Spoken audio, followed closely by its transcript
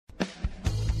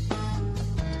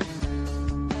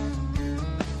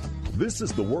This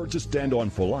is the Word to Stand On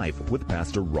for Life with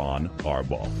Pastor Ron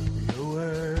Arbaugh. Your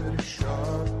word is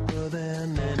sharper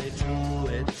than any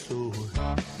two-edged sword,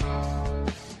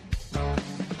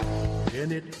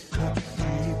 and it cuts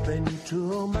deep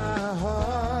into my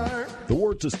heart. The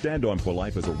Word to Stand On for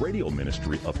Life is a radio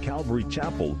ministry of Calvary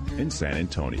Chapel in San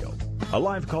Antonio. A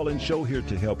live call-in show here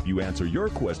to help you answer your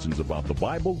questions about the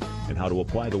Bible and how to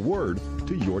apply the Word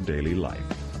to your daily life.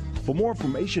 For more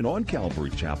information on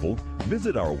Calvary Chapel,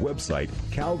 visit our website,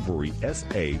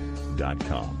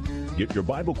 calvarysa.com. Get your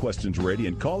Bible questions ready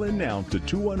and call in now to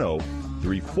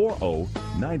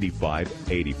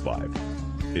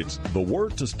 210-340-9585. It's The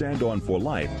Word to Stand On for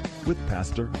Life with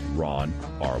Pastor Ron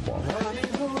Arbaugh.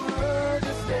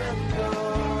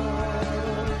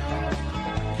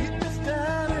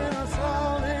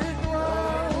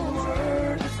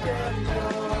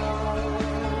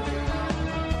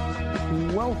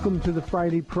 Welcome to the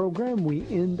Friday program. We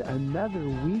end another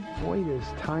week. Boy, does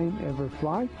time ever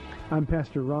fly. I'm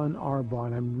Pastor Ron Arbaugh,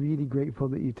 and I'm really grateful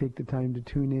that you take the time to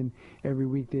tune in every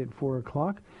weekday at 4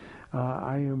 o'clock.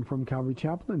 I am from Calvary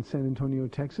Chapel in San Antonio,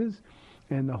 Texas,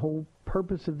 and the whole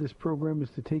purpose of this program is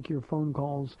to take your phone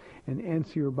calls and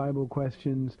answer your Bible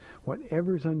questions,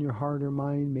 whatever's on your heart or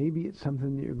mind. Maybe it's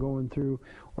something that you're going through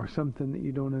or something that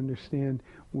you don't understand.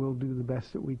 We'll do the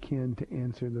best that we can to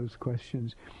answer those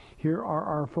questions. Here are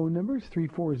our phone numbers,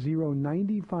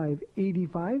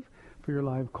 340-9585 for your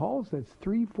live calls. That's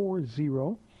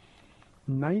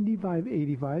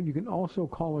 340-9585. You can also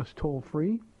call us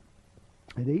toll-free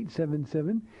at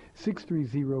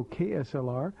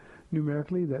 877-630-KSLR.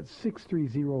 Numerically, that's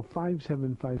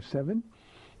 630-5757.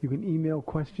 You can email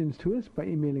questions to us by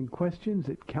emailing questions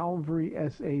at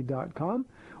calvarysa.com,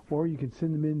 or you can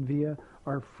send them in via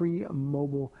our free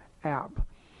mobile app.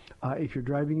 If you're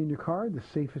driving in your car, the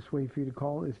safest way for you to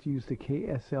call is to use the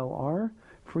KSLR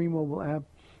free mobile app.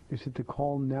 Just hit the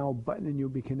Call Now button and you'll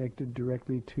be connected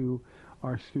directly to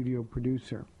our studio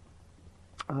producer.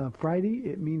 Friday,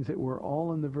 it means that we're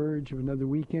all on the verge of another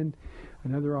weekend,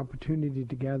 another opportunity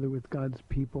to gather with God's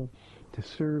people, to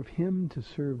serve Him, to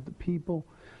serve the people.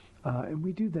 And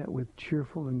we do that with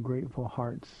cheerful and grateful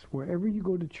hearts. Wherever you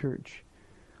go to church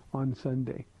on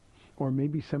Sunday, or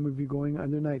maybe some of you going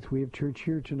other nights. We have church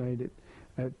here tonight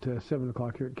at 7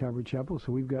 o'clock here at Calvary Chapel.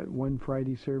 So we've got one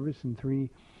Friday service and 3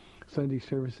 Sunday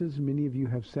services. Many of you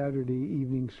have Saturday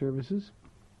evening services.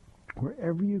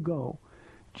 Wherever you go,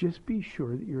 just be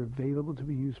sure that you're available to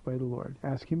be used by the Lord.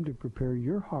 Ask Him to prepare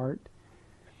your heart,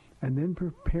 and then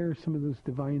prepare some of those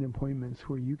divine appointments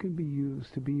where you can be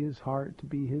used to be His heart, to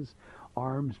be His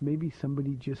arms. Maybe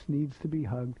somebody just needs to be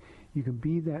hugged. You can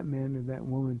be that man or that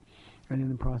woman, and in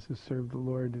the process serve the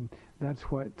Lord. And that's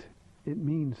what it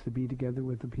means to be together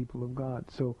with the people of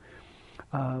God. So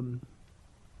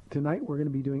tonight we're going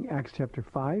to be doing Acts chapter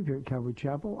 5 here at Calvary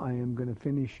Chapel. I am going to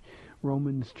finish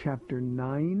Romans chapter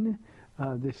 9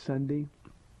 this Sunday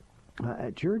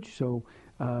at church. So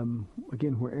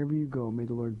again, wherever you go, may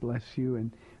the Lord bless you,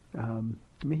 and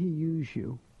may He use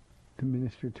you to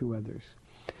minister to others.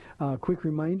 Quick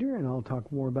reminder, and I'll talk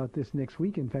more about this next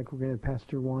week. In fact, we're going to have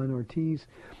Pastor Juan Ortiz,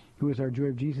 who is our Joy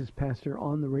of Jesus pastor,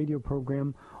 on the radio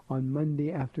program on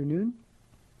Monday afternoon.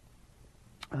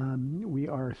 We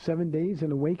are 7 days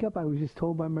in a wake-up, I was just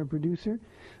told by my producer,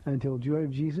 until Joy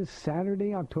of Jesus,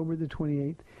 Saturday, October the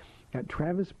 28th, at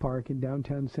Travis Park in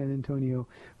downtown San Antonio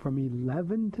from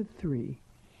 11 to 3.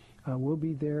 We'll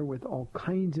be there with all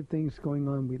kinds of things going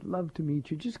on. We'd love to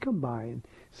meet you. Just come by and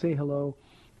say hello.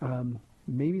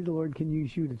 Maybe the Lord can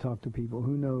use you to talk to people.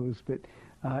 Who knows? But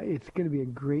it's going to be a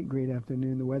great, great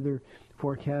afternoon. The weather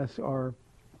forecasts are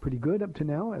pretty good up to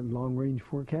now, and long-range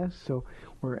forecasts. So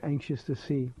we're anxious to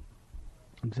see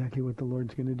exactly what the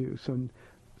Lord's going to do. So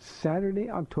Saturday,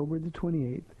 October the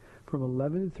 28th, from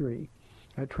 11 to 3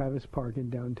 at Travis Park in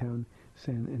downtown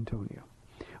San Antonio.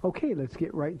 Okay, let's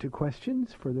get right to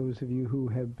questions for those of you who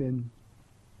have been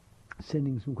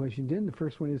sending some questions in. The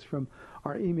first one is from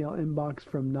our email inbox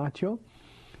from Nacho.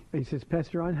 He says,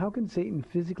 Pastor Ron, how can Satan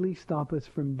physically stop us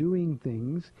from doing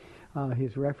things?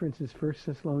 His reference is 1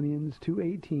 Thessalonians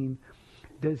 2:18.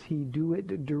 Does he do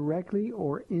it directly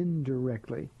or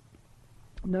indirectly?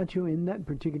 Nacho, in that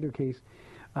particular case,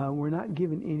 we're not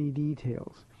given any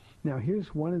details. Now,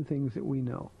 here's one of the things that we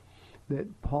know, that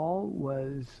Paul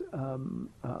was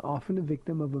often a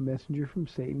victim of a messenger from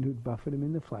Satan who'd buffet him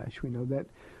in the flesh. We know that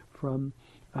from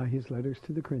his letters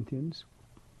to the Corinthians.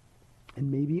 And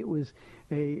maybe it was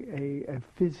a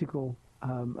physical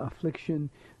affliction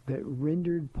that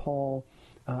rendered Paul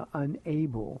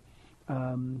unable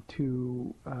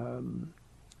to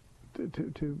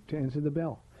answer the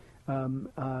bell.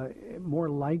 More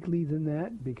likely than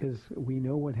that, because we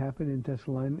know what happened in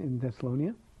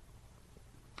Thessalonica,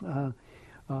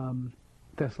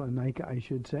 Thessalonica, I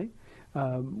should say.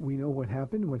 We know what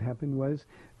happened. What happened was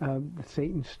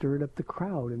Satan stirred up the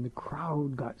crowd, and the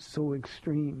crowd got so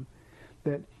extreme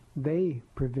that they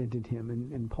prevented him,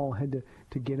 and Paul had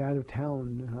to get out of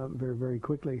town very, very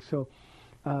quickly. So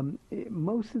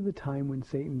most of the time when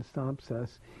Satan stops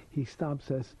us, he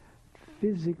stops us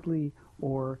physically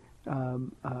or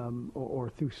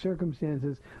through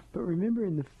circumstances. But remember,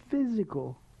 in the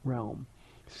physical realm,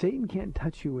 Satan can't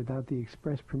touch you without the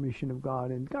express permission of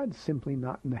God, and God's simply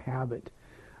not in the habit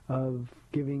of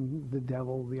giving the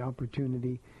devil the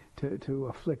opportunity to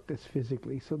afflict us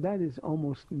physically. So that is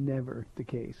almost never the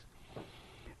case.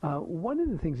 One of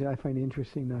the things that I find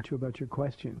interesting, Nacho, about your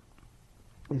question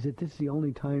is that this is the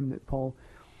only time that Paul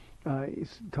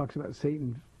talks about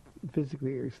Satan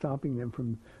physically or stopping them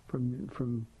from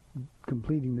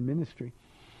completing the ministry.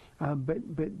 But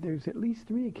there's at least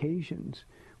 3 occasions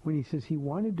when he says he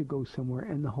wanted to go somewhere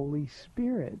and the Holy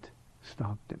Spirit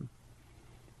stopped him.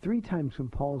 3 times when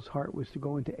Paul's heart was to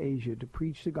go into Asia to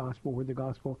preach the gospel where the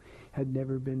gospel had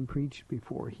never been preached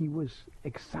before. He was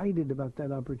excited about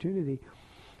that opportunity.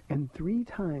 And 3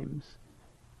 times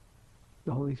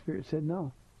the Holy Spirit said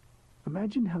no.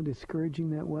 Imagine how discouraging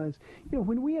that was. You know,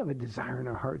 when we have a desire in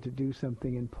our heart to do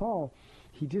something, and Paul,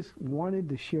 he just wanted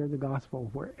to share the gospel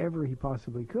wherever he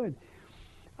possibly could.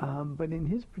 But in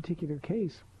his particular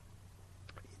case,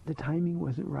 the timing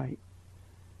wasn't right.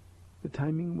 The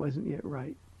timing wasn't yet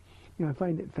right. You know, I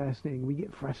find it fascinating. We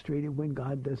get frustrated when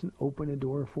God doesn't open a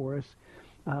door for us.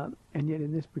 And yet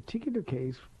in this particular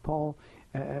case, Paul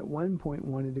at one point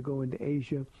wanted to go into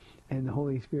Asia, and the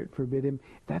Holy Spirit forbid him.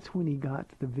 That's when he got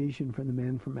the vision from the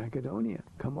man from Macedonia.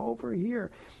 Come over here.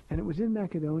 And it was in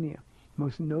Macedonia,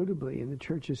 most notably in the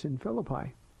churches in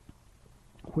Philippi,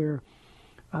 where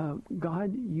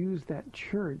God used that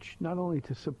church not only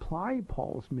to supply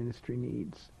Paul's ministry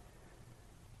needs,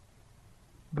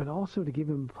 but also to give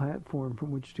him a platform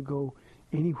from which to go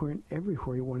anywhere and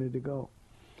everywhere he wanted to go.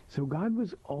 So God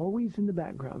was always in the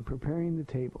background, preparing the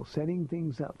table, setting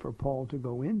things up for Paul to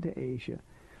go into Asia.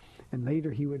 And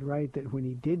later he would write that when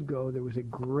he did go, there was a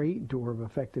great door of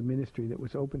effective ministry that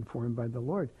was opened for him by the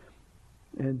Lord.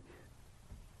 And,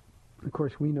 of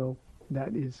course, we know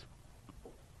that is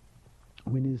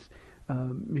when his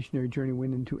missionary journey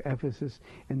went into Ephesus,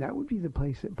 and that would be the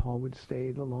place that Paul would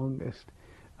stay the longest.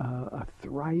 A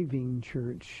thriving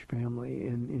church family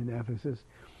in Ephesus,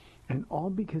 and all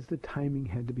because the timing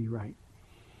had to be right.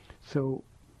 So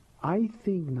I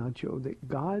think, Nacho, that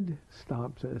God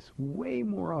stops us way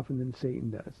more often than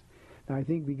Satan does. Now, I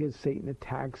think because Satan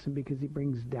attacks and because he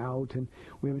brings doubt and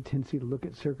we have a tendency to look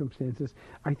at circumstances,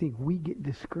 I think we get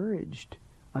discouraged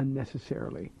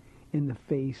unnecessarily in the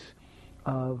face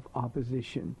of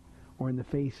opposition or in the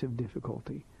face of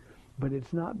difficulty. But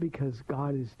it's not because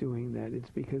God is doing that.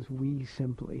 It's because we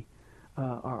simply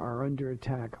are under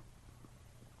attack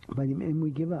by him, and we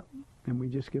give up, and we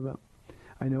just give up.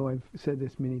 I know I've said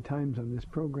this many times on this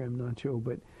program, Nacho,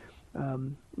 but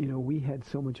we had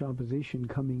so much opposition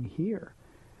coming here,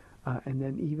 and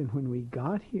then even when we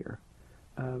got here,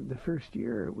 the first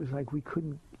year it was like we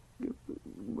couldn't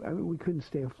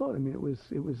stay afloat. I mean, it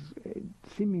was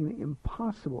seemingly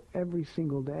impossible every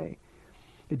single day.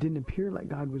 It didn't appear like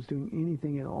God was doing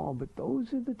anything at all, but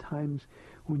those are the times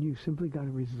when you simply got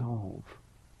to resolve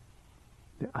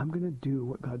that I'm going to do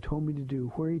what God told me to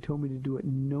do, where he told me to do it,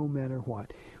 no matter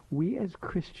what. We as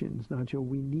Christians, Nacho,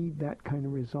 we need that kind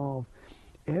of resolve.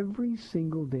 Every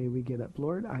single day we get up,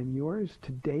 Lord, I'm yours.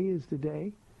 Today is the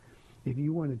day. If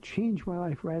you want to change my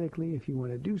life radically, if you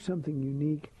want to do something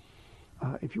unique,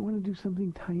 if you want to do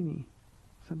something tiny,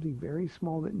 something very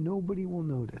small that nobody will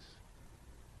notice,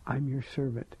 I'm your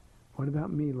servant. What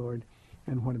about me, Lord?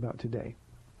 And what about today?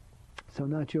 So,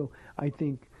 Nacho, I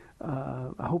think,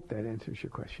 I hope that answers your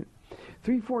question.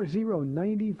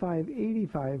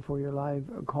 340-9585 for your live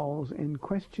calls and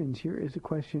questions. Here is a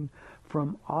question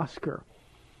from Oscar.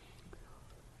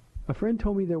 A friend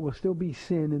told me there will still be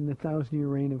sin in the 1,000-year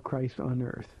reign of Christ on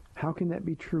earth. How can that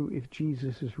be true if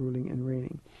Jesus is ruling and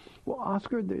reigning? Well,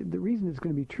 Oscar, the reason it's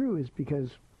going to be true is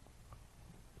because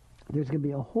there's going to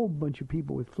be a whole bunch of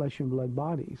people with flesh and blood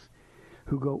bodies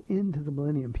who go into the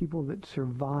millennium, people that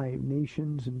survive,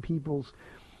 nations and peoples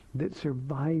that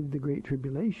survive the Great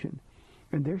Tribulation,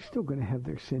 and they're still going to have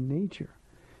their sin nature.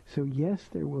 So yes,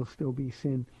 there will still be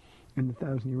sin in the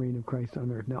 1,000-year reign of Christ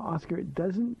on earth. Now, Oscar, it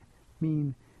doesn't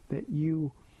mean that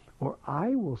you or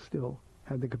I will still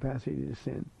have the capacity to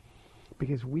sin,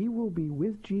 because we will be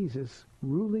with Jesus,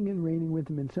 ruling and reigning with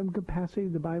him in some capacity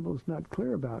the Bible is not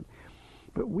clear about.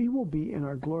 But we will be in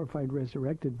our glorified,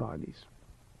 resurrected bodies.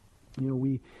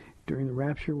 We, during the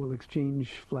rapture, will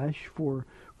exchange flesh for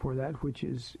that which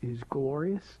is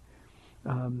glorious.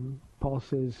 Paul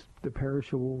says the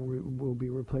perishable will be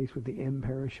replaced with the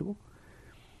imperishable.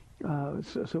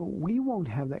 So we won't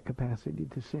have that capacity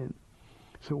to sin.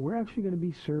 So we're actually going to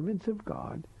be servants of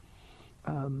God,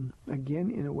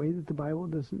 again, in a way that the Bible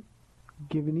doesn't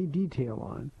give any detail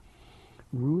on,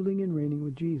 ruling and reigning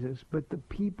with Jesus. But the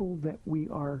people that we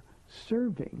are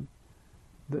serving,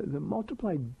 the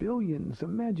multiplied billions,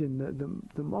 imagine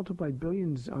the multiplied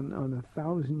billions on a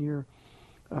 1,000-year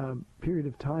period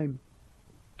of time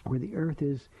where the earth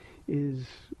is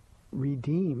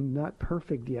redeemed, not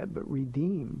perfect yet, but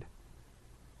redeemed.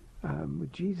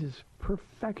 With Jesus'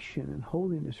 perfection and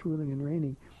holiness ruling and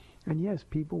reigning. And yes,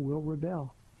 people will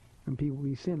rebel and people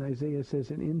will sin. Isaiah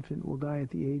says an infant will die at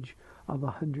the age of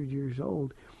 100 years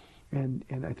old. And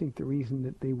I think the reason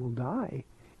that they will die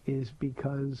is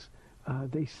because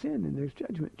they sin and there's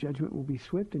judgment. Judgment will be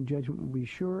swift and judgment will be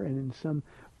sure, and in some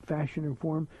fashion or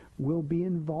form will be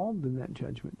involved in that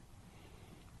judgment.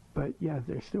 But yeah,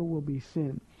 there still will be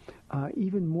sin.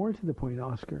 Even more to the point,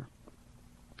 Oscar,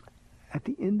 at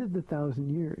the end of the 1,000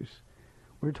 years,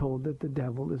 we're told that the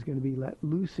devil is going to be let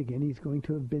loose again. He's going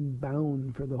to have been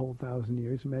bound for the whole 1,000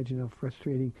 years. Imagine how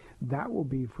frustrating that will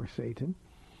be for Satan.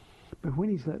 But when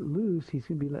he's let loose, he's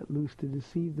going to be let loose to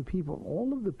deceive the people.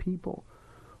 All of the people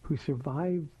who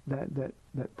survived that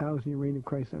 1,000-year reign of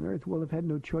Christ on earth will have had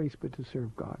no choice but to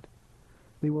serve God.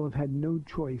 They will have had no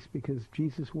choice because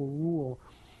Jesus will rule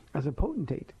as a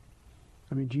potentate.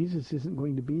 I mean, Jesus isn't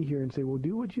going to be here and say, well,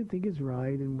 do what you think is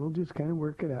right, and we'll just kind of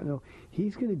work it out. No,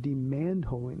 he's going to demand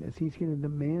holiness. He's going to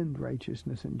demand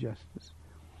righteousness and justice.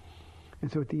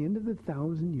 And so at the end of the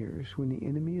 1,000 years, when the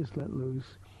enemy is let loose,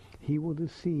 he will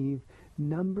deceive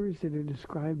numbers that are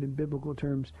described in biblical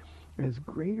terms as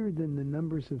greater than the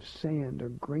numbers of sand or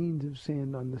grains of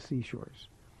sand on the seashores.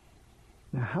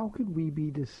 Now, how could we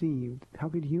be deceived? How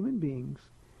could human beings,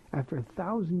 after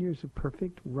 1,000 years of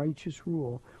perfect, righteous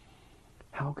rule,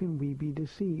 how can we be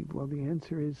deceived? Well, the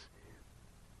answer is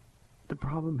the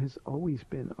problem has always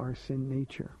been our sin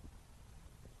nature.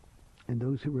 And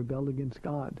those who rebel against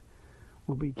God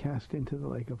will be cast into the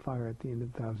lake of fire at the end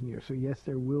of 1,000 years. So yes,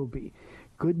 there will be.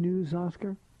 Good news,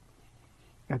 Oscar.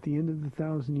 At the end of the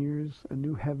 1,000 years, a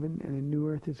new heaven and a new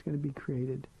earth is going to be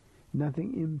created.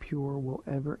 Nothing impure will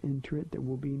ever enter it. There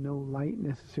will be no light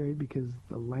necessary because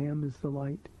the Lamb is the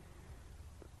light.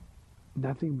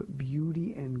 Nothing but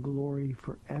beauty and glory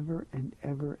forever and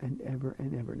ever and ever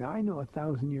and ever. Now, I know a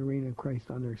 1,000-year reign of Christ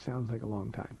on earth sounds like a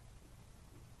long time.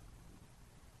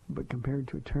 But compared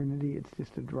to eternity, it's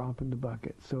just a drop in the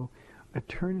bucket. So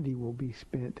eternity will be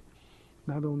spent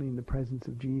not only in the presence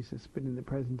of Jesus, but in the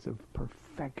presence of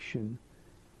perfection.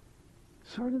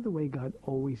 Sort of the way God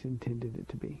always intended it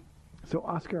to be. So,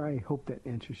 Oscar, I hope that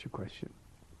answers your question.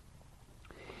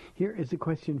 Here is a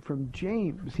question from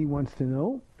James. He wants to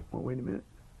know... Well, wait a minute.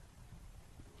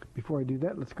 Before I do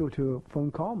that, let's go to a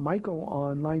phone call. Michael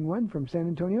on line 1 from San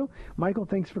Antonio. Michael,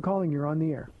 thanks for calling. You're on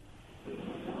the air.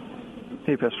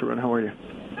 Hey, Pastor Ron. How are you?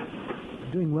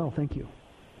 Doing well, thank you.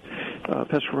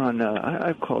 Pastor Ron,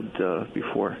 I've called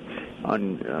before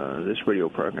on this radio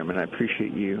program, and I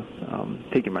appreciate you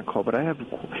taking my call. But I have,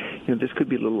 this could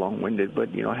be a little long-winded, but,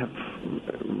 I have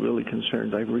really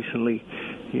concerns. I've recently,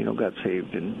 got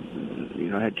saved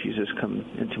and, had Jesus come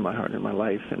into my heart and my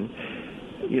life. And,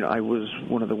 I was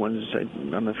one of the ones, I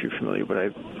don't know if you're familiar, but I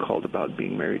called about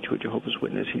being married to a Jehovah's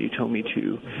Witness, and you told me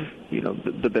to,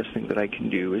 the best thing that I can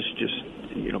do is just,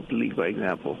 lead by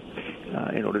example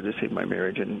in order to save my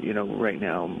marriage. And, right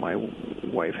now my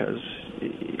wife has,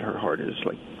 her heart is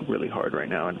like really hard right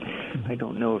now, and I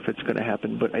don't know if it's going to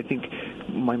happen, but I think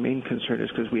my main concern is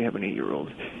because we have an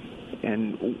 8-year-old.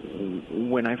 And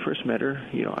when I first met her,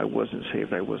 I wasn't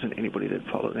saved. I wasn't anybody that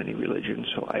followed any religion,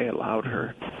 so I allowed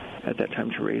her at that time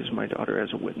to raise my daughter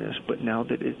as a witness. But now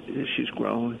that she's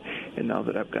grown, and now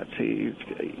that I've got saved,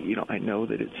 I know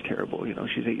that it's terrible.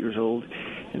 She's 8 years old,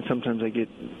 and sometimes I get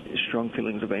strong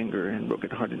feelings of anger and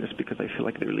brokenheartedness because I feel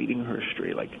like they're leading her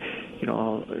astray. Like,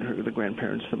 all the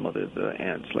grandparents, the mother, the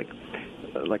aunts,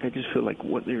 like I just feel like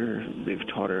what they've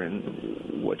taught her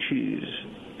and what she's,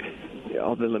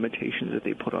 all the limitations that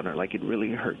they put on her, like it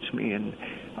really hurts me. And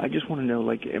I just want to know,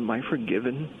 like, am I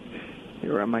forgiven,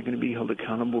 or am I going to be held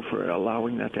accountable for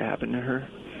allowing that to happen to her?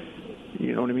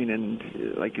 You know what I mean?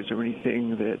 And like, is there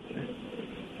anything that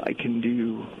I can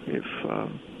do if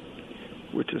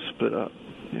we're to split up?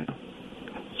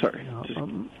 Sorry.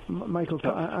 Michael,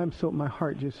 my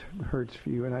heart just hurts for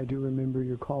you, and I do remember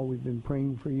your call. We've been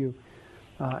praying for you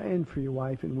and for your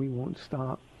wife, and we won't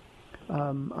stop.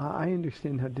 I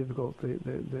understand how difficult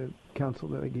the counsel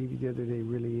that I gave you the other day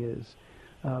really is.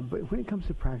 But when it comes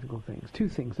to practical things, two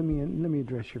things. Let me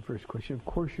address your first question. Of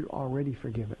course, you're already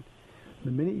forgiven.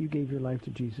 The minute you gave your life to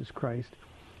Jesus Christ,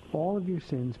 all of your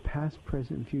sins, past,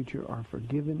 present, and future, are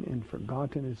forgiven and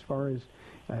forgotten as far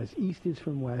as east is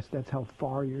from west. That's how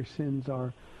far your sins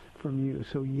are from you.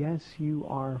 So yes, you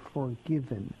are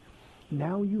forgiven.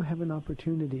 Now you have an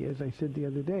opportunity, as I said the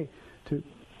other day, to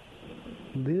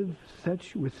live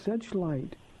with such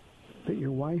light that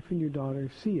your wife and your daughter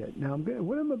see it. Now,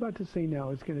 what I'm about to say now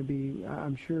is going to be,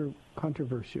 I'm sure,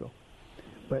 controversial,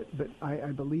 but I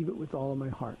believe it with all of my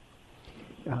heart.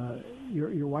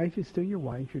 Your wife is still your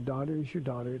wife. Your daughter is your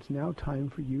daughter. It's now time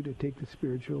for you to take the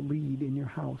spiritual lead in your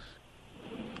house.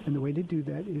 And the way to do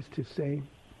that is to say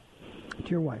to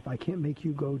your wife, I can't make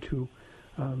you go to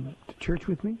church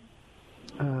with me.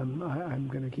 I'm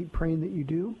going to keep praying that you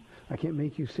do. I can't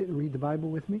make you sit and read the Bible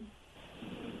with me.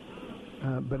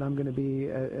 But I'm going to be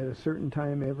at a certain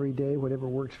time every day, whatever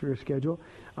works for your schedule.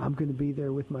 I'm going to be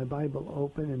there with my Bible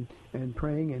open and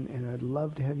praying, and I'd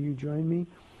love to have you join me.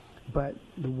 But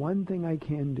the one thing I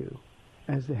can do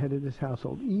as the head of this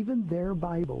household, even their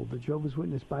Bible, the Jehovah's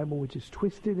Witness Bible, which is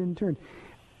twisted and turned,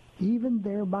 even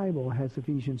their Bible has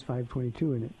Ephesians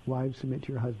 5:22 in it. Wives, submit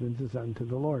to your husbands as unto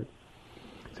the Lord.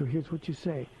 So here's what you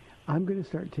say. I'm going to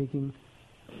start taking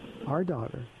our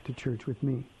daughter to church with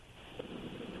me.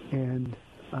 And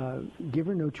give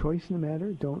her no choice in the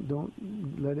matter.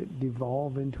 Don't let it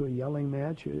devolve into a yelling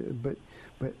match. But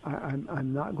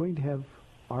I'm not going to have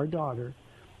our daughter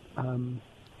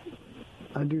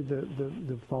under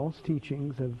the false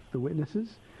teachings of the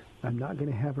witnesses. I'm not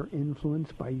going to have her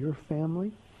influenced by your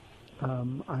family.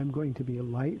 I'm going to be a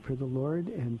light for the Lord,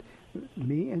 and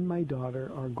me and my daughter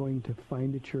are going to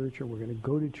find a church, or we're going to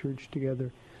go to church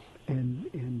together, and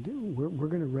we're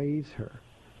going to raise her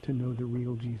to know the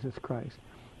real Jesus Christ.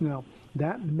 Now,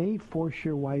 that may force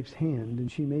your wife's hand,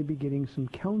 and she may be getting some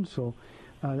counsel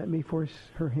that may force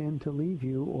her hand to leave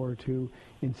you or to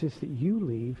insist that you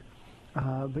leave,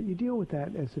 but you deal with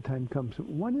that as the time comes.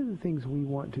 One of the things we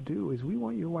want to do is we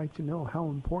want your wife to know how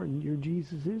important your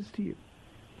Jesus is to you.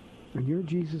 And your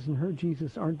Jesus and her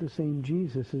Jesus aren't the same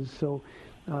Jesuses, so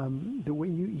the way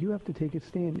you have to take a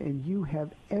stand, and you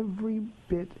have every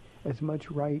bit as much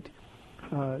right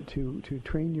to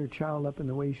train your child up in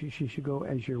the way she should go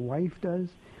as your wife does.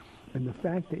 And the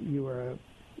fact that you are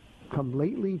come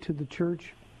lately to the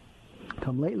church,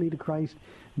 come lately to Christ,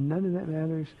 none of that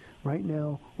matters. Right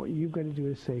now, what you've got to do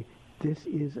is say, this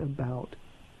is about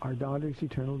our daughter's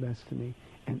eternal destiny,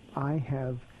 and I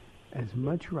have as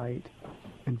much right,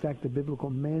 in fact, the biblical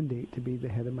mandate, to be the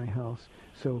head of my house.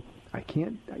 So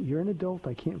you're an adult,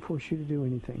 I can't force you to do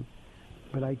anything.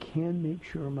 But I can make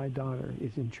sure my daughter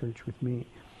is in church with me.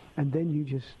 And then you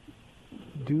just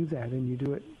do that, and you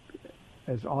do it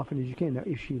as often as you can. Now,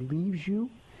 if she leaves you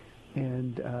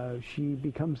and she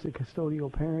becomes the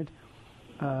custodial parent,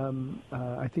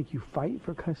 I think you fight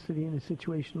for custody in a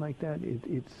situation like that.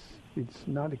 It's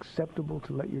not acceptable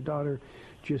to let your daughter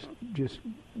just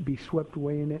be swept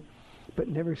away in it, but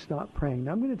never stop praying.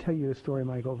 Now, I'm going to tell you a story,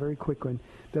 Michael, a very quick one,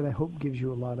 that I hope gives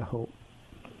you a lot of hope.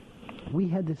 We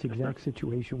had this exact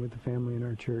situation with the family in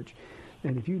our church,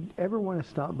 and if you ever want to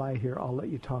stop by here, I'll let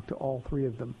you talk to all three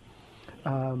of them.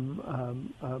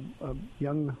 A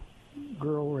young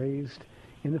girl raised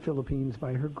in the Philippines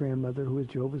by her grandmother, who was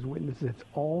Jehovah's Witness. That's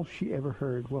all she ever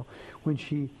heard. Well, when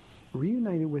she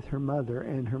reunited with her mother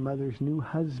and her mother's new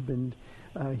husband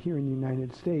here in the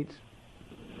United States,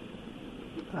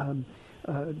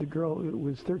 the girl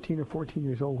was 13 or 14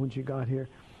 years old when she got here,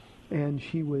 and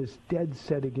she was dead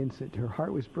set against it. Her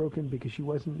heart was broken because she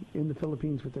wasn't in the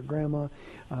Philippines with her grandma.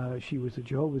 She was a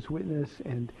Jehovah's Witness,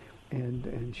 and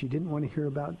she didn't want to hear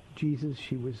about Jesus.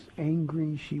 She was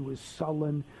angry. She was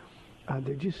sullen.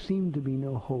 There just seemed to be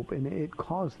no hope, and it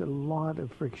caused a lot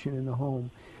of friction in the home.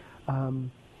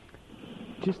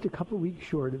 Just a couple of weeks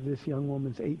short of this young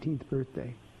woman's 18th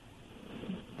birthday,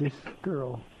 this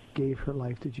girl gave her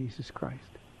life to Jesus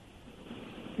Christ.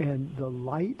 And the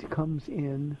light comes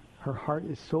in. Her heart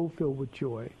is so filled with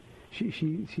joy. She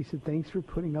said, thanks for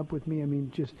putting up with me. I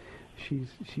mean, just she's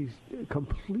a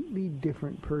completely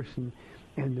different person.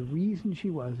 And the reason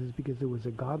she was is because there was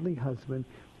a godly husband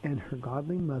and her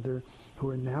godly mother who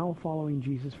are now following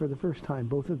Jesus for the first time.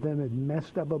 Both of them had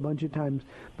messed up a bunch of times,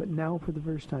 but now for the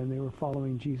first time they were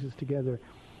following Jesus together.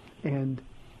 And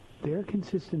their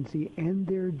consistency and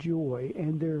their joy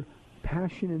and their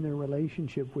passion in their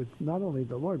relationship with not only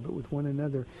the Lord, but with one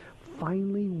another,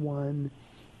 finally won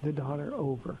the daughter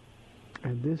over.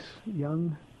 And this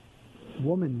young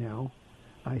woman now,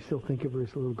 I still think of her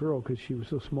as a little girl because she was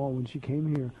so small when she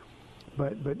came here,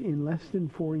 but in less than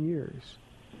 4 years,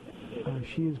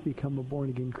 she has become a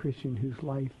born-again Christian whose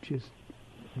life just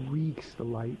reeks the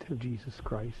light of Jesus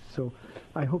Christ. So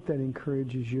I hope that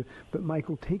encourages you. But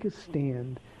Michael, take a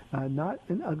stand. Not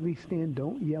an ugly stand.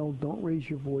 Don't yell. Don't raise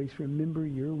your voice. Remember,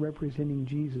 you're representing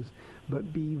Jesus.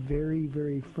 But be very,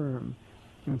 very firm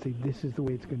and say, this is the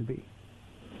way it's going to be.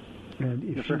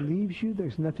 And if she leaves you,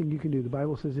 there's nothing you can do. The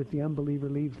Bible says if the unbeliever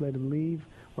leaves, let him leave,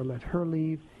 or let her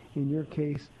leave. In your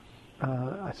case,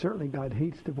 certainly God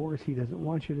hates divorce. He doesn't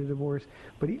want you to divorce,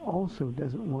 but he also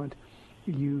doesn't want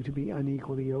you to be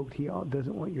unequally yoked. He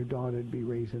doesn't want your daughter to be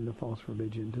raised in the false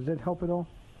religion. Does that help at all?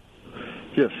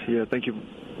 Yes, yeah, thank you,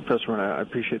 Professor Ron. I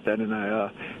appreciate that, and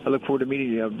I look forward to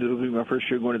meeting you. This will be my first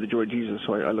year going to the Joy of Jesus,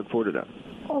 so I look forward to that.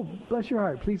 Oh, bless your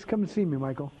heart. Please come and see me,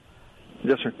 Michael.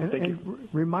 Yes, sir. Thank you.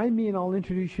 Remind me, and I'll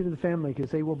introduce you to the family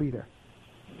because they will be there.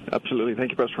 Absolutely.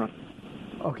 Thank you, Professor Ron.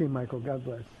 Okay, Michael. God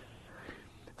bless.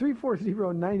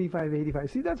 340-9585.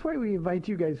 See, that's why we invite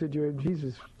you guys to Joy of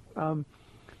Jesus.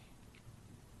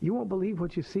 You won't believe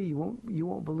what you see. You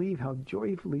won't believe how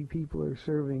joyfully people are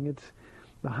serving. It's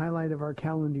the highlight of our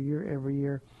calendar year every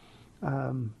year.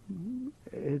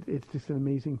 It's just an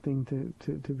amazing thing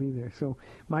to be there. So,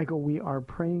 Michael, we are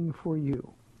praying for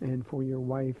you and for your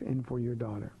wife and for your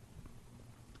daughter.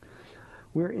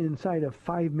 We're inside of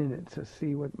 5 minutes. Let's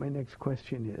see what my next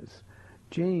question is.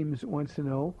 James wants to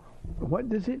know, what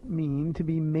does it mean to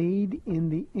be made in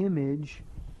the image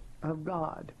of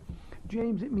God?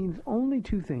 James, it means only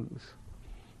two things.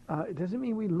 It doesn't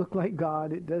mean we look like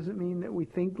God. It doesn't mean that we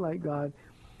think like God.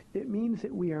 It means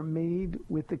that we are made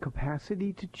with the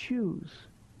capacity to choose.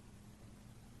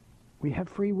 We have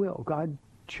free will. God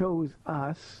chose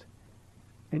us,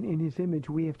 and in his image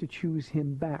we have to choose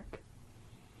him back.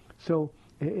 So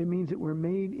it means that we're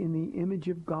made in the image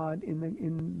of God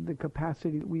in the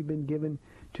capacity that we've been given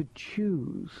to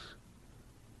choose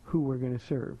who we're going to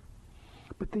serve.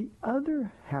 But the other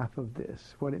half of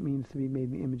this, what it means to be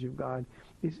made in the image of God,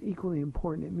 is equally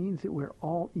important. It means that we're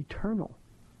all eternal.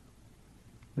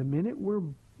 The minute we're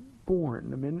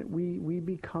born, the minute we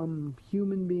become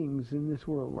human beings in this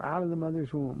world, we're out of the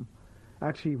mother's womb.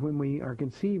 Actually, when we are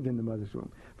conceived in the mother's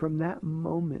womb, from that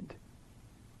moment,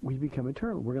 we become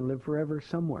eternal. We're going to live forever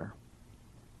somewhere.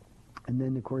 And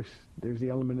then, of course, there's the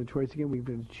element of choice again. We've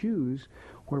got to choose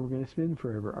where we're going to spend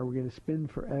forever. Are we going to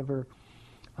spend forever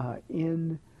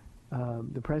in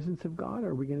the presence of God, or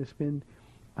are we going to spend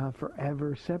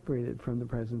forever separated from the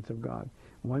presence of God?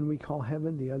 One we call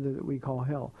heaven, the other that we call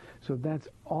hell. So that's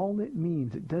all it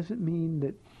means. It doesn't mean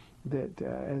that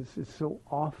as is so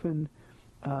often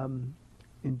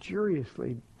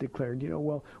injuriously declared,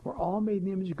 well, we're all made in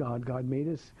the image of God. God made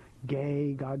us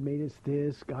gay. God made us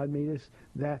this. God made us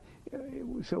that.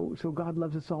 So God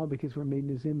loves us all because we're made in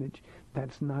his image.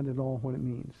 That's not at all what it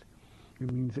means.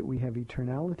 It means that we have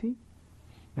eternality,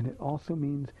 and it also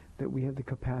means that we have the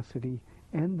capacity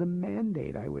and the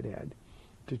mandate, I would add,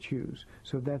 to choose.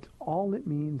 So that's all it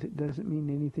means. It doesn't mean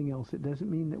anything else. It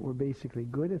doesn't mean that we're basically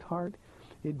good at heart.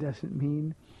 It doesn't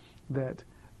mean that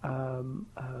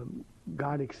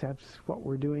God accepts what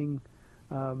we're doing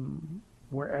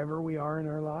wherever we are in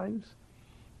our lives.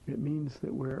 It means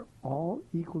that we're all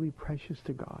equally precious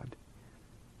to God.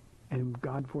 And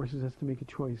God forces us to make a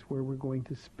choice where we're going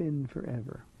to spend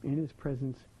forever, in his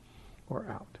presence or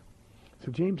out.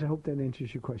 So, James, I hope that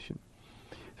answers your question.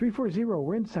 340,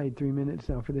 we're inside 3 minutes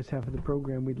now for this half of the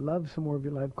program. We'd love some more of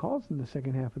your live calls in the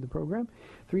second half of the program.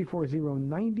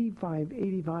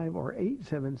 340-9585 or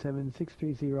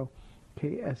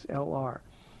 877-630-KSLR.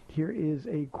 Here is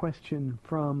a question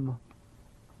from,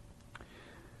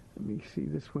 let me see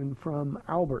this one, from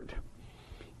Albert.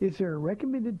 Is there a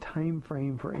recommended time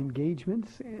frame for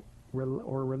engagements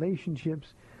or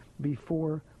relationships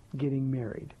before getting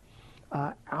married?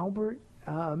 Albert,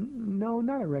 no,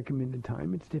 not a recommended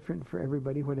time. It's different for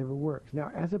everybody, whatever works.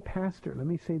 Now, as a pastor, let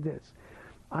me say this.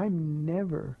 I've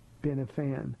never been a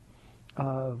fan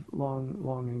of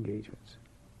long engagements.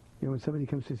 When somebody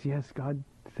comes and says, yes, God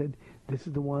said this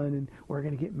is the one, and we're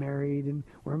going to get married, and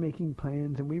we're making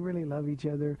plans, and we really love each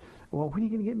other. Well, when are you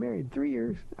going to get married? 3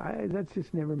 years? That's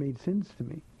just never made sense to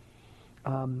me.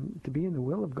 To be in the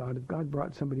will of God, if God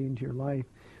brought somebody into your life,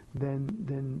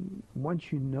 then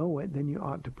once you know it, then you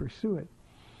ought to pursue it.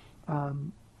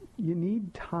 You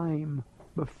need time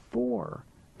before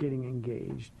getting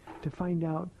engaged to find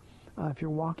out if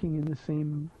you're walking in the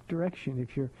same direction,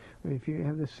 if you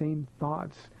have the same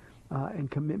thoughts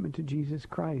and commitment to Jesus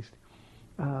Christ.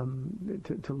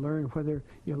 To learn whether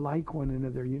you like one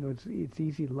another. You know, it's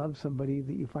easy to love somebody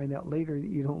that you find out later that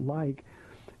you don't like.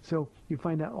 So you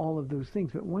find out all of those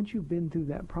things. But once you've been through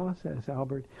that process,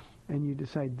 Albert, and you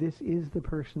decide this is the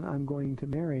person I'm going to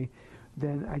marry,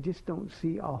 then I just don't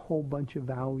see a whole bunch of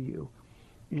value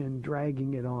in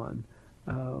dragging it on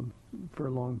for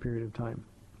a long period of time.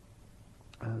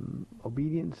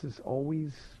 Obedience is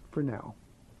always for now.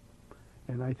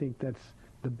 And I think that's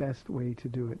the best way to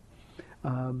do it.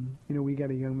 You know, we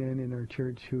got a young man in our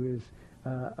church who is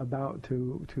about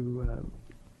to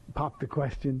pop the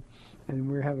question, and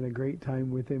we're having a great time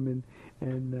with him,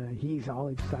 and he's all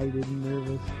excited and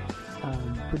nervous.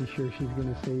 Pretty sure she's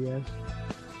going to say yes.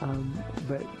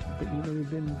 But you know, we've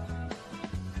been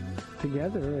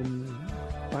together, and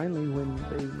finally when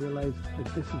they realize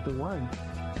that this is the one,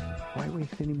 why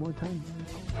waste any more time?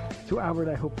 So Albert,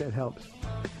 I hope that helps.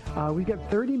 We've got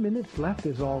 30 minutes left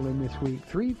is all in this week.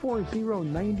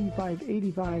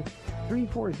 340-9585.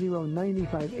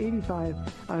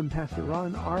 340-9585. I'm Pastor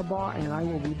Ron Arbaugh, and I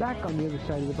will be back on the other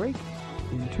side of the break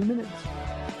in 2 minutes.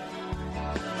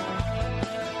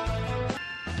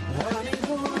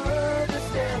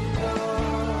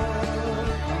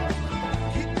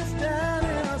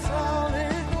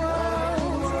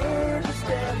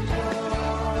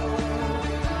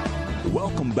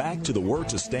 Welcome back to the Word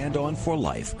to Stand On for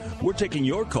Life. We're taking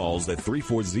your calls at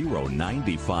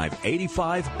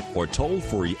 340-9585 or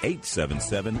toll-free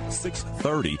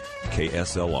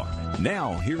 877-630-KSLR.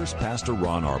 Now, here's Pastor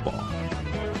Ron Arbaugh.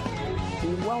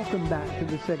 Welcome back to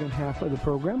the second half of the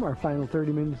program, our final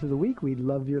 30 minutes of the week. We'd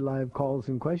love your live calls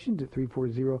and questions at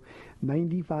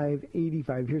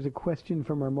 340-9585. Here's a question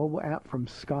from our mobile app from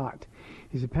Scott.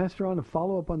 He said, Pastor Ron, a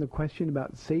follow-up on the question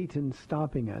about Satan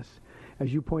stopping us.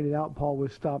 As you pointed out, Paul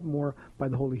was stopped more by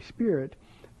the Holy Spirit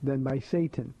than by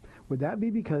Satan. Would that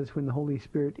be because when the Holy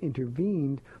Spirit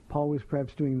intervened, Paul was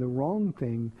perhaps doing the wrong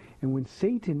thing, and when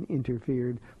Satan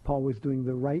interfered, Paul was doing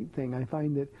the right thing? I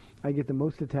find that I get the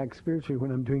most attacked spiritually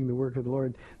when I'm doing the work of the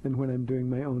Lord than when I'm doing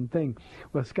my own thing.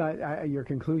 Well, Scott, your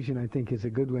conclusion, I think, is a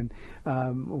good one.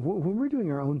 When we're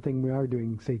doing our own thing, we are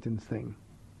doing Satan's thing.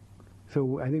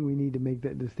 So I think we need to make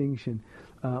that distinction.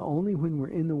 Only when we're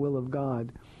in the will of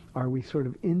God are we sort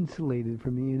of insulated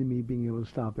from the enemy being able to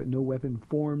stop it. No weapon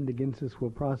formed against us will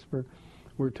prosper,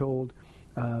 we're told.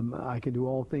 I can do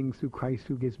all things through Christ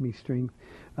who gives me strength.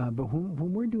 But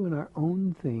when we're doing our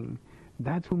own thing,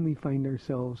 that's when we find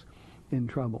ourselves in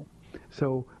trouble.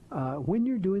 So when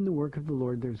you're doing the work of the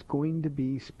Lord, there's going to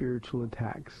be spiritual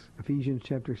attacks. Ephesians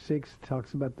chapter 6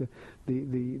 talks about the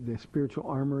spiritual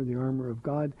armor, the armor of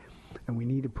God, and we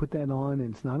need to put that on.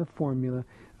 And it's not a formula.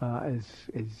 As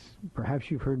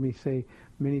perhaps you've heard me say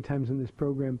many times in this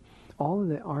program, all of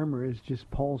the armor is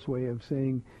just Paul's way of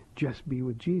saying, just be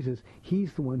with Jesus.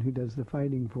 He's the one who does the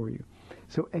fighting for you.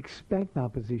 So expect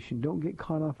opposition. Don't get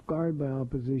caught off guard by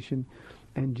opposition,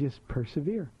 and just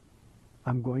persevere.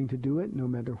 I'm going to do it no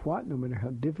matter what, no matter how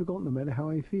difficult, no matter how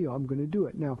I feel. I'm going to do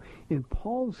it. Now, in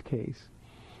Paul's case,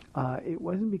 it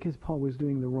wasn't because Paul was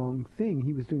doing the wrong thing.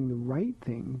 He was doing the right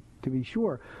thing, to be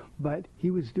sure. But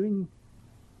he was doing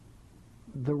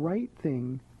the right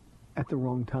thing at the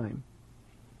wrong time.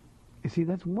 You see,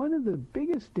 that's one of the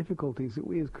biggest difficulties that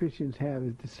we as Christians have,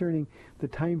 is discerning the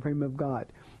time frame of God.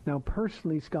 Now,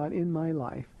 personally, Scott, in my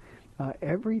life,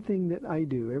 everything that I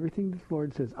do, everything that the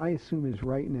Lord says, I assume is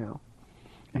right now.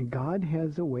 And God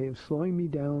has a way of slowing me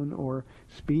down or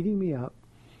speeding me up,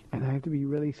 and I have to be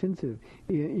really sensitive.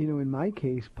 You know, in my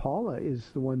case, Paula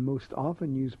is the one most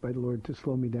often used by the Lord to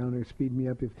slow me down or speed me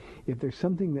up. If there's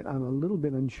something that I'm a little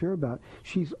bit unsure about,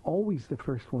 she's always the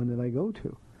first one that I go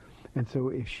to. And so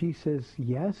if she says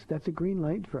yes, that's a green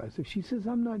light for us. If she says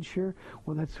I'm not sure,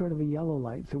 well, that's sort of a yellow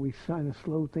light. So we kind of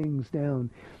slow things down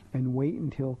and wait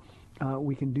until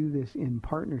we can do this in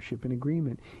partnership and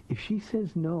agreement. If she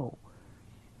says no,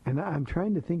 and I'm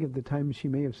trying to think of the times she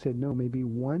may have said no, maybe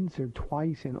once or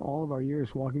twice in all of our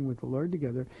years walking with the Lord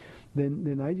together,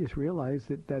 then I just realized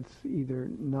that that's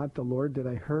either not the Lord that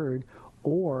I heard,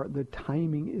 or the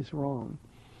timing is wrong.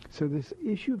 So this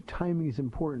issue of timing is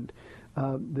important.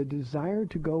 The desire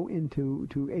to go into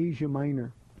Asia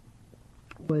Minor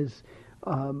was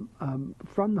from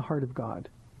the heart of God.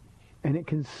 And it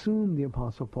consumed the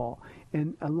Apostle Paul.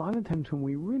 And a lot of times when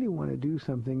we really want to do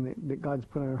something that God's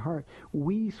put on our heart,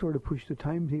 we sort of push the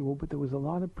timetable, but there was a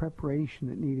lot of preparation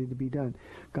that needed to be done.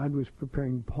 God was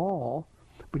preparing Paul,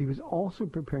 but he was also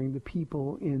preparing the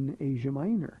people in Asia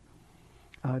Minor.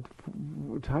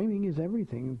 Timing is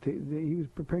everything. He was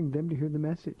preparing them to hear the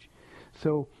message.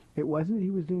 So it wasn't that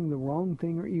he was doing the wrong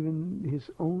thing or even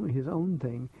his own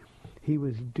thing. He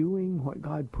was doing what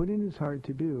God put in his heart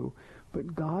to do,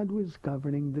 but God was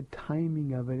governing the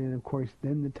timing of it, and of course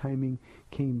then the timing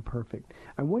came perfect.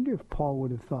 I wonder if Paul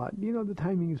would have thought, the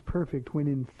timing is perfect, when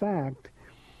in fact,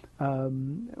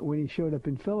 when he showed up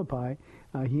in Philippi,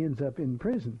 he ends up in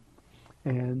prison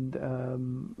and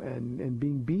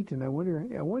being beaten. I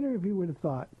wonder if he would have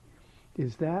thought,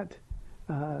 is that,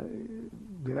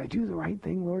 did I do the right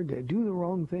thing, Lord? Did I do the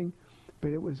wrong thing?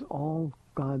 But it was all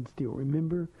God's deal.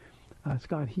 Remember,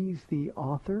 Scott, he's the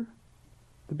author,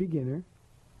 the beginner,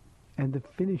 and the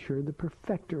finisher, the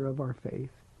perfecter of our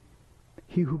faith.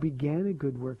 He who began a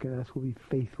good work in us will be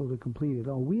faithful to complete it.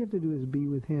 All we have to do is be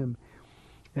with him.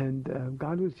 And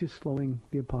God was just slowing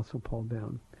the Apostle Paul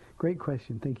down. Great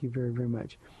question. Thank you very, very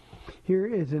much. Here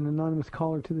is an anonymous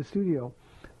caller to the studio.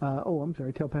 I'm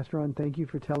sorry. Tell Pastor Ron, thank you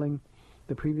for telling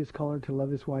the previous caller to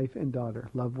love his wife and daughter.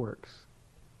 Love works.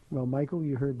 Well, Michael,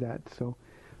 you heard that. So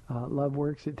love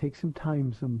works. It takes some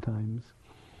time sometimes,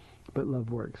 but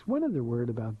love works. One other word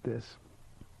about this.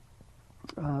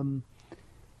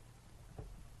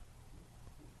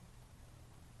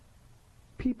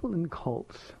 People in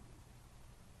cults,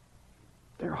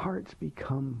 their hearts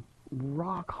become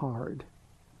rock hard.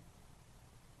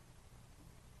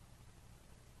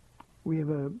 We have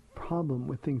a problem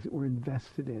with things that we're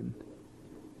invested in,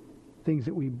 things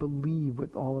that we believe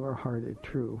with all of our heart are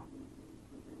true.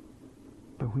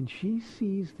 But when she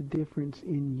sees the difference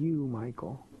in you,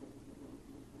 Michael,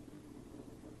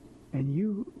 and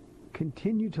you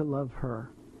continue to love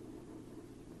her,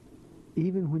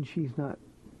 even when she's not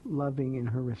loving in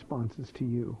her responses to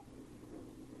you,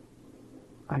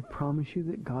 I promise you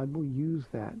that God will use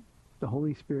that. The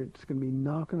Holy Spirit's going to be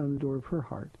knocking on the door of her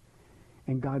heart,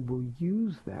 and God will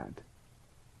use that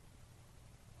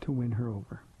to win her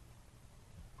over.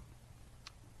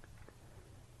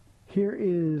 Here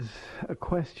is a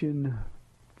question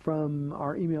from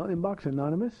our email inbox,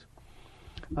 Anonymous.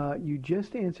 You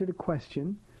just answered a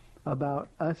question about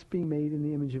us being made in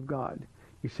the image of God.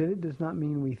 You said it does not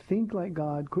mean we think like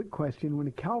God. Quick question. When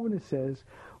a Calvinist says,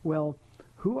 well,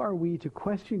 who are we to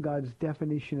question God's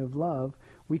definition of love?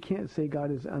 We can't say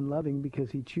God is unloving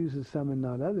because he chooses some and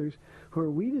not others. Who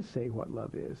are we to say what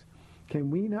love is? Can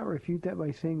we not refute that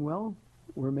by saying, well,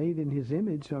 we're made in his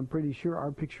image, so I'm pretty sure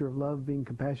our picture of love, being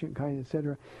compassionate, kind,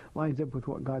 etc., lines up with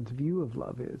what God's view of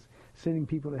love is. Sending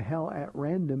people to hell at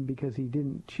random because he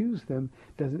didn't choose them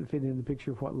doesn't fit in the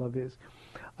picture of what love is.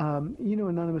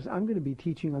 Anonymous, I'm going to be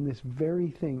teaching on this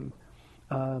very thing.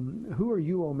 Who are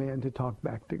you, oh man, to talk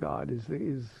back to God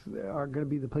are going to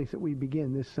be the place that we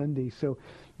begin this Sunday. So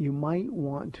you might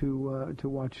want to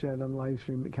watch that on live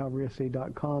stream at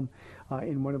calvarysa.com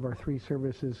in one of our 3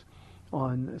 services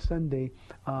on Sunday,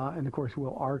 and of course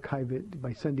we'll archive it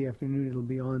by Sunday afternoon. It'll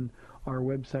be on our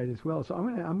website as well. So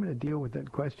I'm going to deal with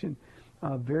that question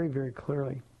very, very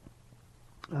clearly.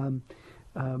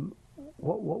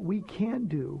 What we can't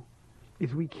do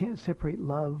is we can't separate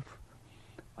love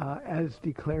as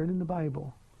declared in the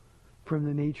Bible from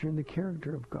the nature and the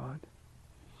character of God.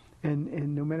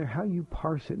 And no matter how you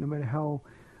parse it, no matter how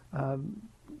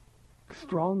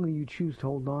strongly you choose to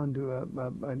hold on to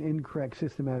an incorrect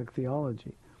systematic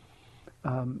theology,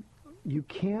 you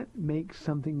can't make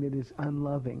something that is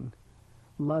unloving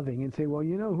loving and say, well,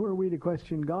 who are we to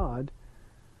question God?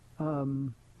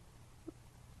 To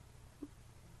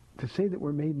say that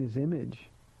we're made in his image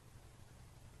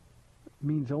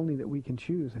means only that we can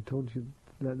choose. I told you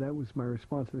that was my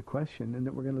response to the question, and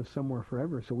that we're going to live somewhere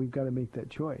forever, so we've got to make that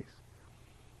choice.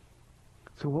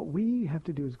 So what we have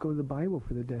to do is go to the Bible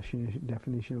for the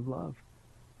definition of love.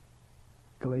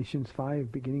 Galatians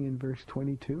 5, beginning in verse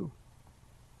 22.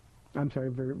 I'm sorry,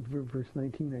 verse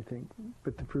 19, I think.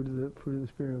 But the fruit of the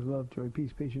Spirit is love, joy,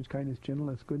 peace, patience, kindness,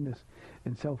 gentleness, goodness,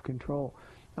 and self-control.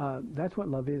 That's what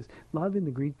love is. Love in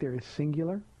the Greek there is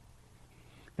singular,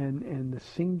 and the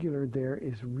singular there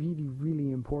is really,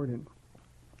 really important.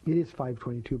 It is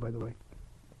 5:22, by the way.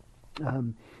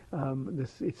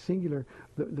 It's singular.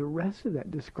 The rest of that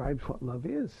describes what love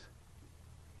is.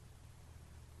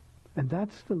 And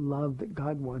that's the love that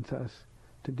God wants us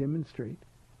to demonstrate.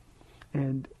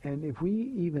 And if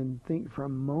we even think for a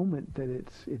moment that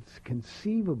it's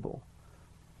conceivable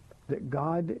that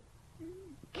God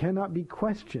cannot be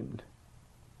questioned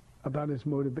about his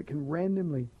motive, but can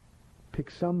randomly pick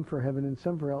some for heaven and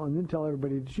some for hell, and then tell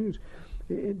everybody to choose,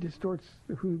 it distorts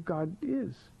who God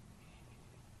is.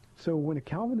 So when a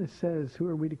Calvinist says, who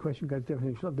are we to question God's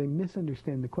definition of love, they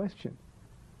misunderstand the question.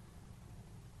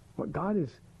 What God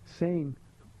is saying,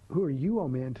 who are you, oh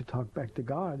man, to talk back to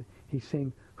God? He's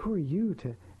saying, who are you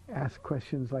to ask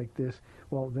questions like this?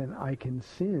 Well, then I can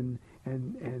sin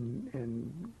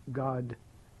and God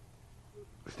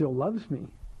still loves me.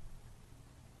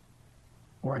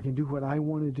 Or I can do what I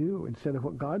want to do instead of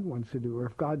what God wants to do. Or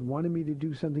if God wanted me to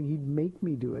do something, he'd make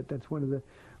me do it. That's one of the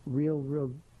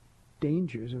real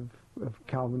dangers of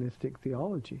Calvinistic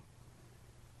theology.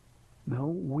 No,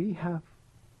 we have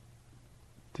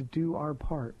to do our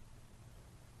part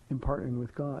in partnering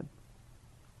with God.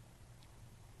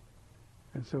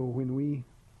 And so when we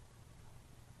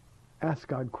ask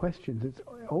God questions, it's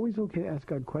always okay to ask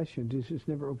God questions. It's just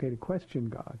never okay to question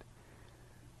God.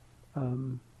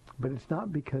 But it's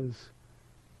not because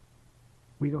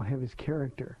we don't have his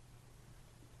character,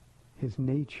 his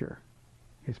nature,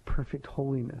 his perfect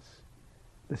holiness,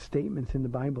 the statements in the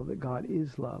Bible that God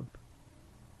is love.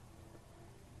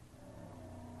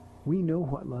 We know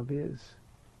what love is.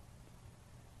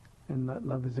 And that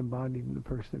love is embodied in the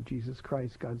person of Jesus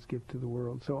Christ, God's gift to the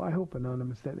world. So I hope,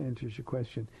 Anonymous, that answers your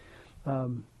question.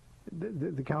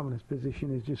 The Calvinist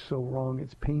position is just so wrong,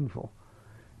 it's painful.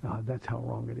 That's how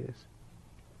wrong it is.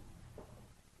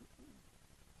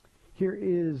 Here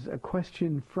is a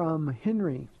question from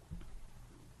Henry.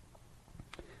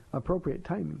 Appropriate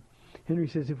timing. Henry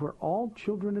says, if we're all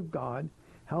children of God,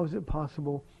 how is it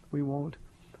possible we won't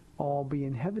all be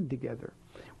in heaven together?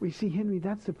 We see, Henry,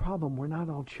 that's the problem. We're not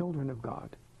all children of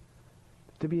God.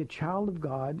 To be a child of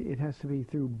God, it has to be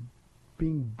through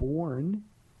being born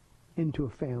into a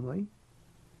family.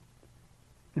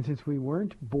 And since we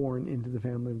weren't born into the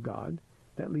family of God,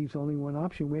 that leaves only one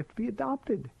option. We have to be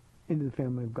adopted into the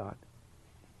family of God.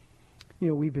 You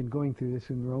know, we've been going through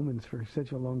this in Romans for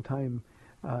such a long time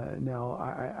now.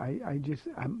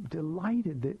 I'm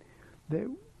delighted that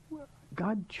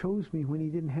God chose me when he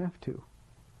didn't have to.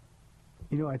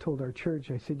 You know, I told our church,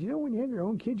 I said, when you have your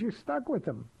own kids, you're stuck with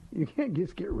them. You can't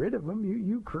just get rid of them.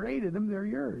 You created them. They're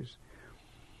yours.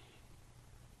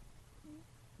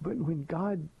 But when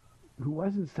God, who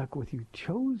wasn't stuck with you,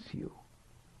 chose you,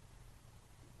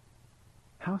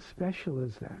 how special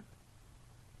is that?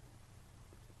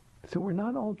 So we're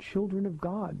not all children of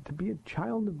God. To be a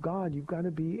child of God, you've got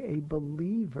to be a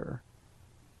believer.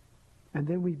 And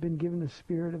then we've been given a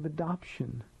spirit of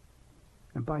adoption.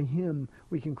 And by him,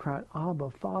 we can cry out,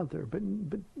 Abba, Father. But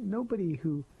nobody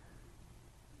who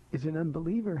is an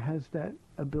unbeliever has that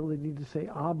ability to say,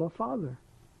 Abba, Father.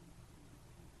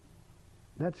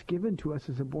 That's given to us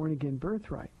as a born-again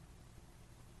birthright.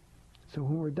 So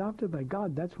when we're adopted by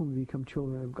God, that's when we become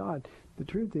children of God. The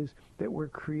truth is that we're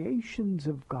creations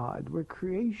of God. We're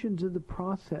creations of the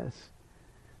process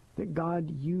that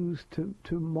God used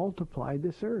to multiply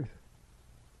this earth.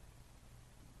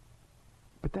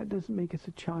 But that doesn't make us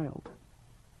a child.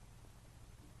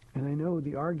 And I know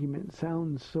the argument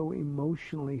sounds so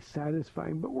emotionally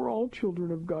satisfying, but we're all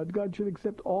children of God. God should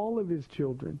accept all of his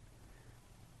children.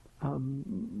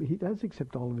 He does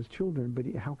accept all of his children, but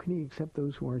how can he accept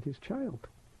those who aren't his child?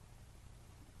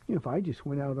 You know, if I just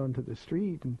went out onto the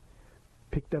street and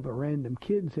picked up a random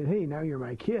kid and said, hey, now you're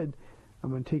my kid,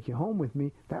 I'm going to take you home with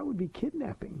me, that would be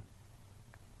kidnapping.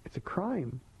 It's a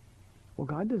crime. Well,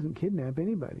 God doesn't kidnap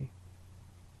anybody.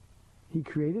 He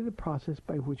created a process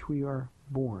by which we are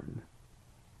born.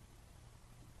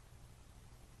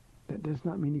 That does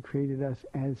not mean he created us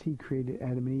as he created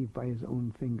Adam and Eve by his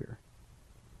own finger.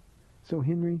 So,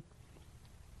 Henry,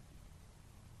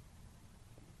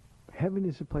 heaven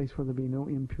is a place where there'll be no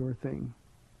impure thing,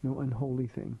 no unholy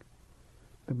thing.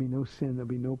 There'll be no sin, there'll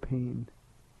be no pain.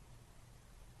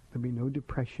 There'll be no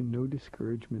depression, no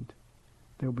discouragement.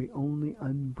 There'll be only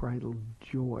unbridled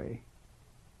joy.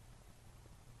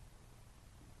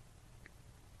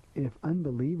 If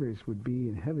unbelievers would be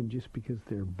in heaven just because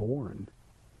they're born,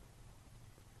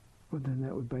 well, then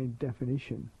that would by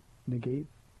definition negate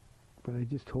what I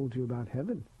just told you about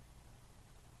heaven.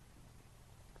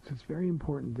 So it's very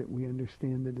important that we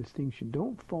understand the distinction.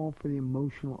 Don't fall for the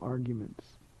emotional arguments.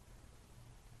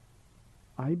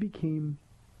 I became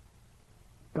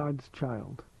God's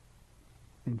child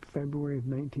in February of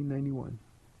 1991.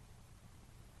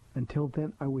 Until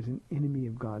then, I was an enemy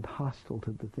of God, hostile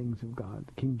to the things of God.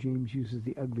 King James uses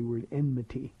the ugly word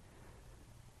enmity.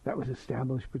 That was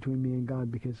established between me and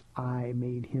God because I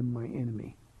made him my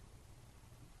enemy.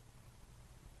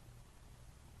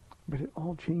 But it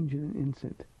all changed in an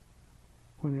instant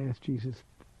when I asked Jesus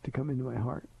to come into my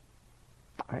heart.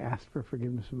 I asked for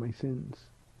forgiveness of my sins.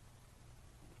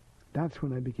 That's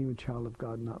when I became a child of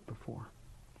God, not before.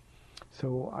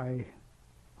 So I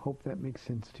hope that makes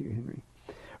sense to you, Henry.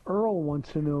 Earl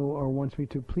wants to know, or wants me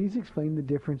to please explain the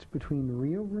difference between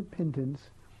real repentance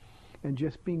and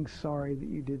just being sorry that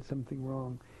you did something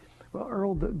wrong. Well,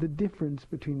 Earl, the difference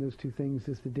between those two things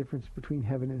is the difference between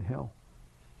heaven and hell.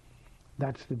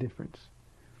 That's the difference.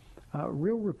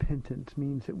 Real repentance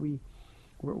means that we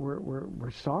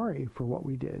We're sorry for what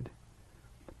we did,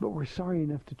 but we're sorry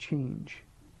enough to change.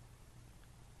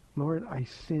 Lord, I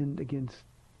sinned against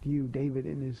you, David,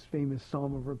 in his famous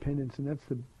Psalm of Repentance, and that's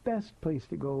the best place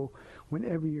to go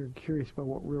whenever you're curious about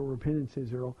what real repentance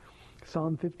is, Earl.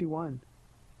 Psalm 51.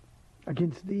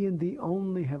 Against thee and thee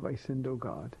only have I sinned, O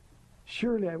God.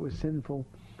 Surely I was sinful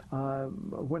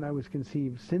when I was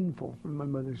conceived, sinful from my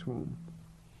mother's womb.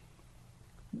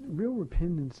 Real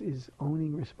repentance is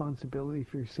owning responsibility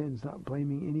for your sins, not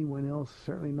blaming anyone else,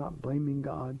 certainly not blaming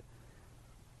God.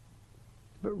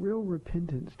 But real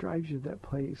repentance drives you to that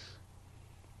place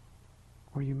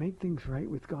where you make things right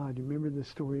with God. You remember the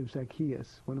story of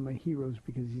Zacchaeus, one of my heroes,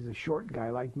 because he's a short guy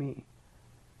like me.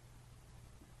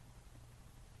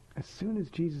 As soon as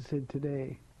Jesus said,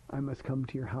 today, I must come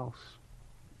to your house.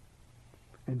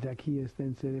 And Zacchaeus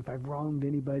then said, if I've wronged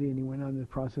anybody, and he went on the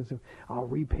process of, I'll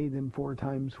repay them 4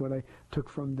 times what I took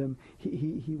from them.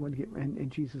 He wanted to get,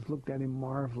 and Jesus looked at him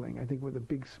marveling, I think with a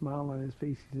big smile on his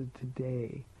face. He said,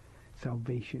 today,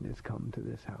 salvation has come to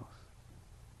this house.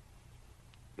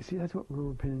 You see, that's what real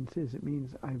repentance is. It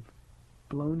means I've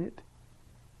blown it.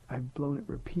 I've blown it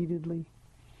repeatedly.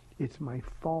 It's my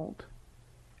fault.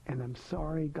 And I'm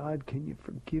sorry. God, can you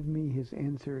forgive me? His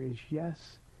answer is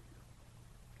yes.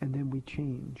 And then we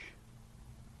change.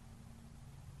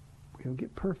 We don't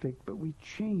get perfect, but we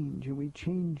change, and we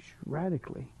change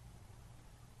radically.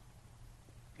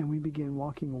 And we begin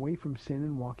walking away from sin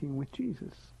and walking with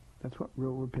Jesus. That's what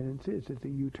real repentance is. It's a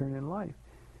U-turn in life.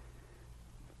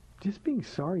 Just being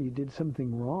sorry you did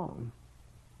something wrong,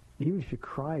 even if you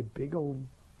cry big old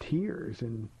tears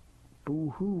and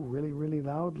boo-hoo really, really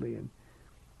loudly and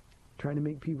trying to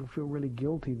make people feel really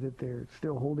guilty that they're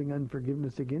still holding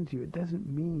unforgiveness against you, it doesn't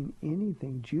mean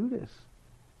anything. Judas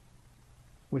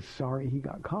was sorry he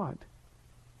got caught.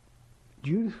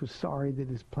 Judas was sorry that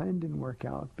his plan didn't work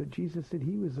out, but Jesus said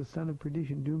he was the son of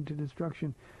perdition, doomed to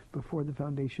destruction before the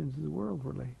foundations of the world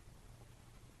were laid.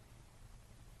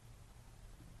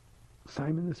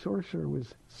 Simon the sorcerer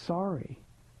was sorry,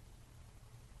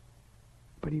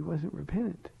 but he wasn't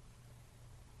repentant.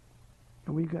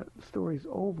 And we've got stories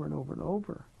over and over and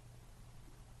over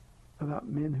about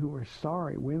men who were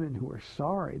sorry, women who were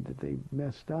sorry that they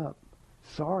messed up,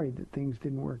 sorry that things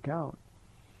didn't work out.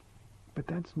 But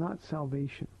that's not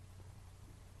salvation.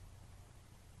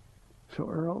 So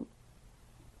Earl,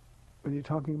 whether you're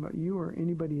talking about you or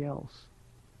anybody else,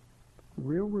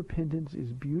 real repentance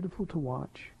is beautiful to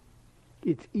watch.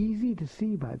 It's easy to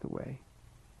see, by the way.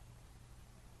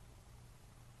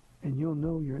 And you'll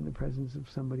know you're in the presence of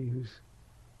somebody who's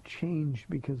changed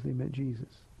because they met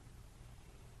Jesus.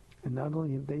 And not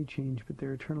only have they changed, but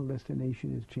their eternal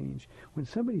destination has changed. When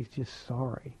somebody's just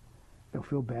sorry, they'll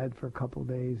feel bad for a couple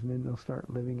days, and then they'll start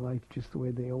living life just the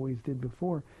way they always did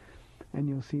before. And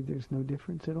you'll see there's no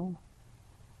difference at all.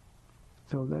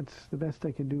 So that's the best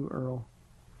I can do, Earl.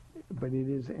 But it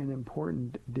is an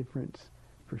important difference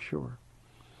for sure.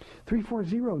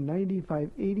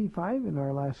 340-9585 in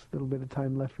our last little bit of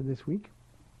time left for this week.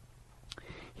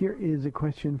 Here is a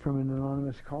question from an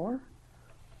anonymous caller.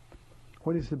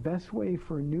 What is the best way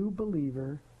for a new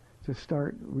believer to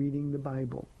start reading the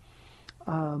Bible?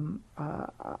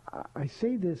 I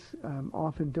say this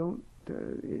often,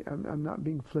 I'm not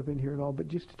being flippant here at all, but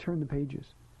just to turn the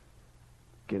pages.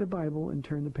 Get a Bible and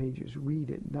turn the pages.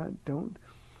 Read it.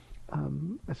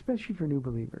 Especially for new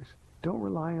believers. Don't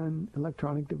rely on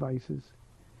electronic devices.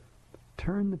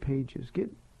 Turn the pages.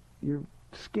 Get your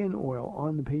skin oil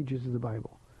on the pages of the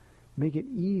Bible. Make it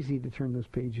easy to turn those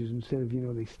pages instead of,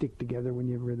 they stick together when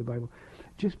you ever read the Bible.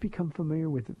 Just become familiar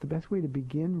with it. The best way to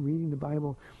begin reading the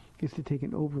Bible is to take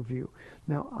an overview.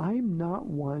 Now, I'm not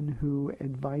one who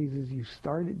advises you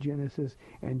start at Genesis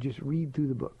and just read through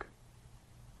the book.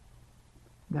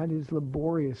 That is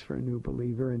laborious for a new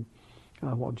believer, and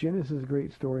while Genesis is a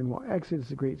great story and while Exodus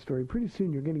is a great story, pretty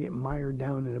soon you're going to get mired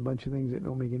down in a bunch of things that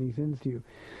don't make any sense to you.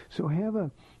 So have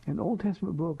an Old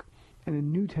Testament book and a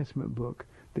New Testament book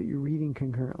that you're reading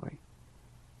concurrently.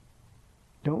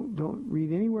 Don't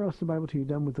read anywhere else in the Bible till you're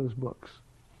done with those books.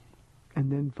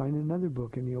 And then find another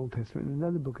book in the Old Testament and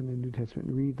another book in the New Testament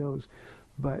and read those.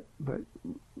 But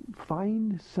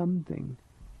find something,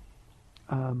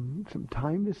 some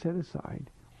time to set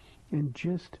aside, and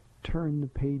just turn the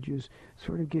pages,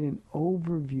 sort of get an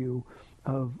overview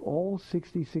of all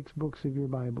 66 books of your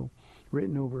Bible,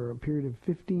 written over a period of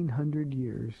 1,500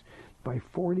 years by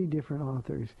 40 different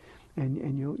authors,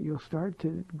 and you'll start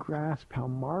to grasp how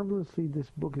marvelously this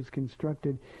book is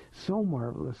constructed, so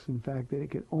marvelous, in fact, that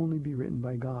it could only be written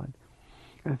by God.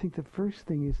 And I think the first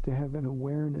thing is to have an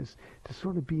awareness, to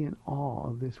sort of be in awe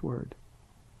of this word.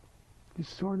 To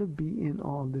sort of be in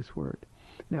awe of this word.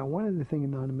 Now, one other thing,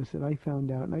 Anonymous, that I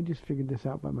found out, and I just figured this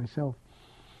out by myself,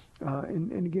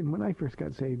 and again, when I first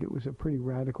got saved, it was a pretty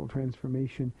radical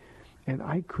transformation, and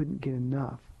I couldn't get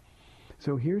enough.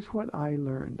 So here's what I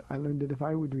learned. I learned that if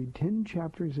I would read 10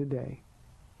 chapters a day,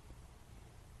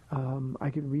 I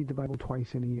could read the Bible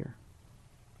twice in a year.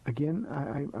 Again,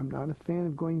 I'm not a fan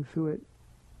of going through it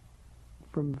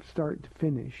from start to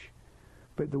finish,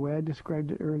 but the way I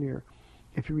described it earlier,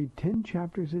 if you read 10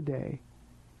 chapters a day,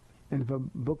 and if a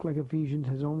book like Ephesians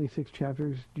has only 6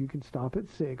 chapters, you can stop at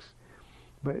 6.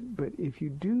 But if you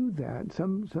do that,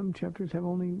 some chapters have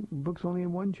books only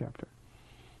in 1 chapter.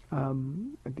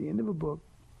 At the end of a book,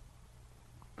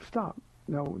 stop.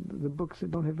 Now, the books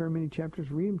that don't have very many chapters,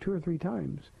 read them 2 or 3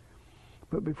 times.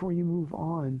 But before you move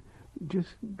on,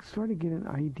 just sort of get an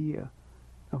idea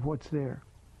of what's there.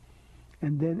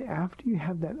 And then after you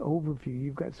have that overview,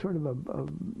 you've got sort of a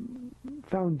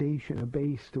foundation, a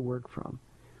base to work from.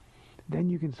 Then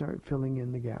you can start filling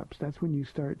in the gaps. That's when you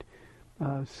start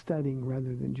studying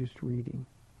rather than just reading.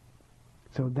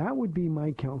 So that would be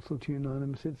my counsel to you,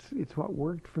 Anonymous. It's what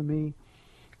worked for me.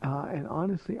 And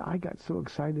honestly, I got so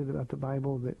excited about the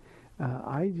Bible that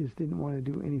I just didn't want to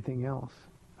do anything else.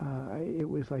 It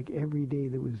was like every day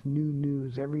there was new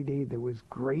news. Every day there was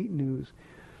great news.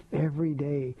 Every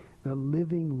day the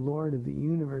living Lord of the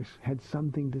universe had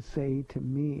something to say to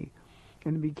me.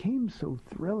 And it became so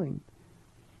thrilling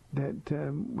that,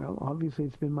 well, obviously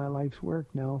it's been my life's work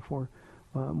now for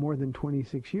more than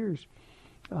 26 years.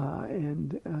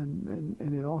 And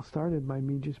it all started by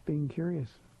me just being curious.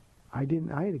 I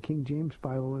had a King James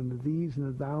Bible, and the these and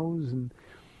the thous and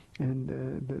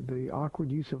the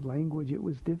awkward use of language, it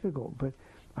was difficult, but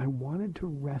I wanted to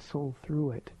wrestle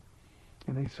through it.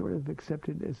 And I sort of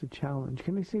accepted it as a challenge.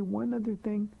 Can I say one other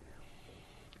thing?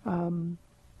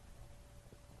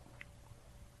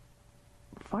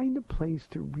 Find a place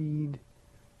to read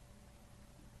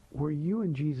where you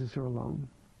and Jesus are alone.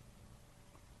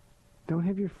 Don't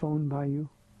have your phone by you.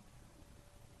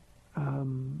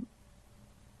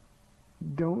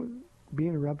 Don't be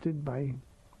interrupted by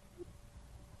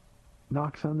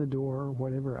knocks on the door or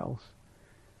whatever else.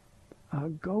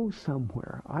 Go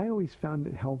somewhere. I always found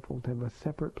it helpful to have a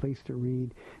separate place to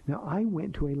read. Now, I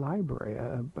went to a library,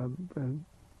 a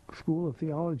School of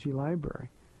Theology library.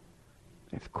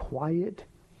 It's quiet.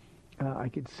 I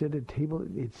could sit at a table.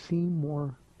 It seemed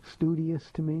more studious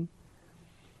to me,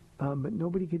 but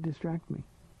nobody could distract me.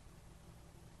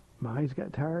 My eyes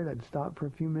got tired. I'd stop for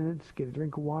a few minutes, get a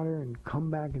drink of water, and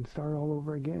come back and start all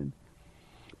over again.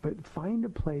 But find a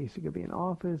place. It could be an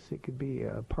office. It could be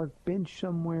a park bench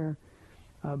somewhere.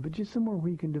 But just somewhere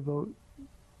where you can devote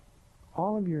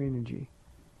all of your energy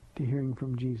to hearing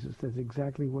from Jesus. That's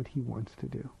exactly what he wants to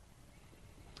do.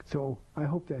 So I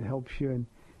hope that helps you, and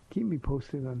keep me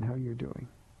posted on how you're doing.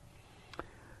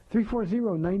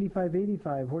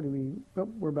 340-9585. What do we... Oh,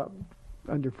 we're about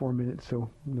under 4 minutes, so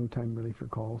no time really for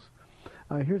calls.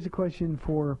 Here's a question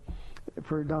for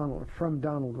Donald, from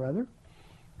Donald, rather.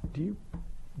 Do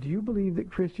you believe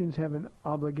that Christians have an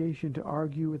obligation to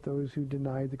argue with those who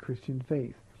deny the Christian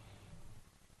faith?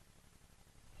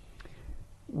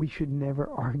 We should never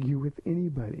argue with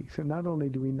anybody. So not only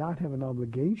do we not have an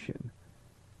obligation,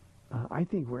 I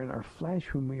think we're in our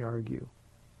flesh when we argue.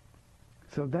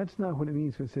 So that's not what it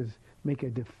means when it says make a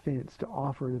defense, to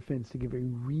offer a defense, to give a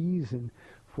reason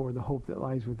for the hope that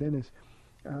lies within us.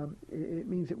 It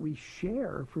means that we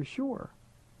share for sure.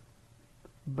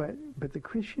 But the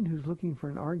Christian who's looking for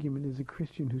an argument is a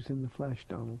Christian who's in the flesh,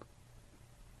 Donald.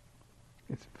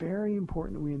 It's very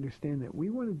important that we understand that. We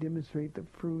want to demonstrate the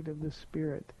fruit of the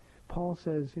Spirit. Paul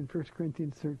says in 1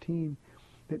 Corinthians 13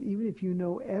 that even if you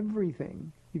know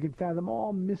everything, you can fathom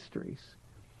all mysteries.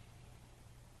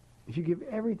 If you give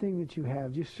everything that you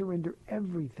have, just surrender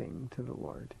everything to the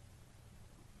Lord.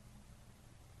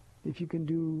 If you can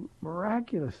do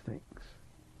miraculous things,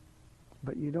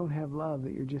 but you don't have love,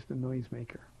 that you're just a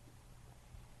noisemaker.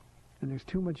 And there's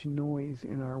too much noise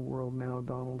in our world now,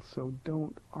 Donald, so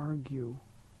don't argue.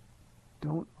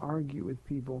 Don't argue with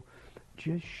people.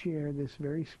 Just share this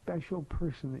very special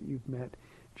person that you've met,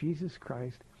 Jesus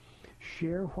Christ.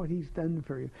 Share what he's done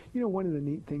for you. You know, one of the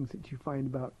neat things that you find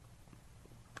about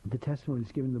the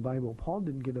testimonies given in the Bible, Paul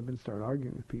didn't get up and start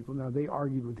arguing with people. Now, they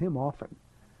argued with him often,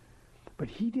 but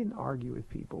he didn't argue with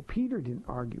people. Peter didn't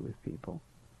argue with people.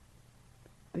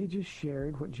 They just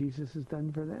shared what Jesus has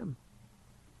done for them.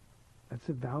 That's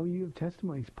the value of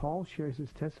testimonies. Paul shares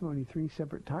his testimony 3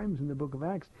 separate times in the book of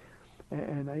Acts.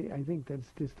 And I think that's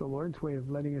just the Lord's way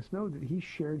of letting us know that he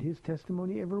shared his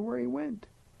testimony everywhere he went.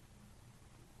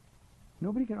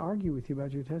 Nobody can argue with you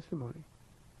about your testimony.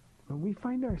 when we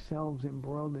find ourselves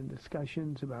embroiled in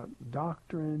discussions about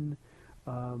doctrine,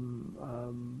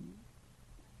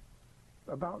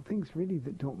 about things really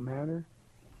that don't matter,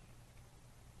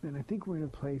 then I think we're in a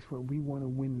place where we want to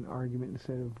win an argument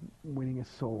instead of winning a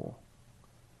soul.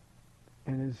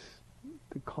 And as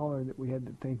the caller that we had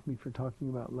that thanked me for talking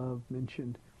about love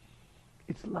mentioned,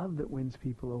 it's love that wins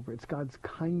people over. It's God's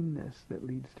kindness that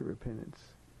leads to repentance.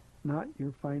 Not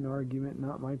your fine argument,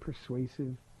 not my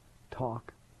persuasive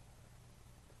talk,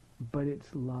 but it's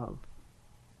love.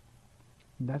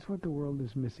 And that's what the world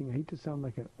is missing. I hate to sound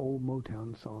like an old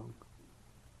Motown song,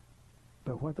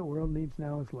 but what the world needs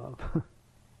now is love.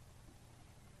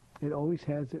 It always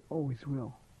has, it always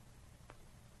will.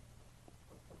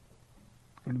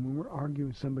 And when we're arguing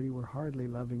with somebody, we're hardly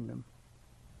loving them.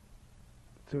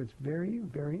 So it's very,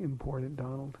 very important,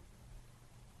 Donald,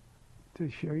 to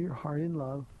share your heart in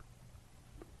love.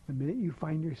 The minute you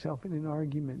find yourself in an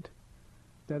argument,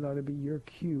 that ought to be your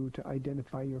cue to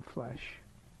identify your flesh.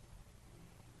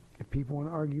 If people want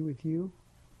to argue with you,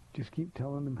 just keep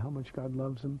telling them how much God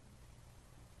loves them.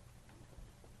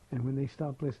 And when they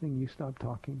stop listening, you stop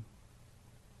talking.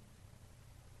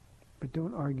 But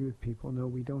don't argue with people. No,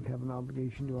 we don't have an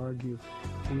obligation to argue.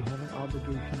 We have an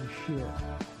obligation to share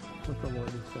what the Lord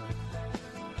has done.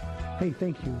 Hey,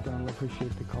 thank you, Donald. I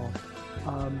appreciate the call.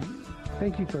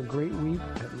 Thank you for a great week.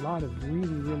 A lot of really,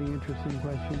 really interesting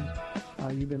questions.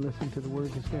 You've been listening to The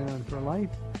Word to Stand On for Life.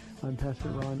 I'm Pastor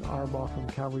Ron Arbaugh from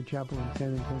Calvary Chapel in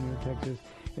San Antonio, Texas.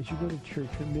 As you go to church,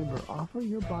 remember, offer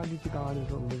your body to God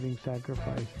as a living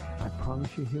sacrifice. I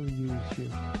promise you He'll use you.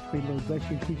 May the Lord bless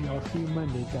you and keep you. I'll see you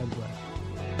Monday. God bless.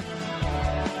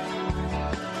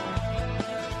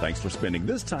 Thanks for spending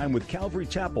this time with Calvary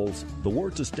Chapel's The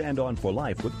Word to Stand On for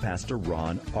Life with Pastor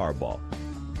Ron Arbaugh.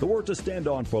 The Word to Stand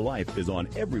On for Life is on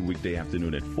every weekday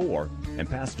afternoon at 4, and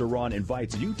Pastor Ron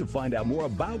invites you to find out more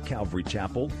about Calvary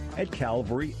Chapel at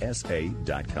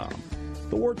calvarysa.com.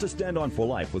 The Word to Stand On for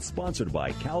Life was sponsored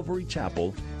by Calvary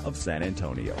Chapel of San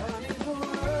Antonio.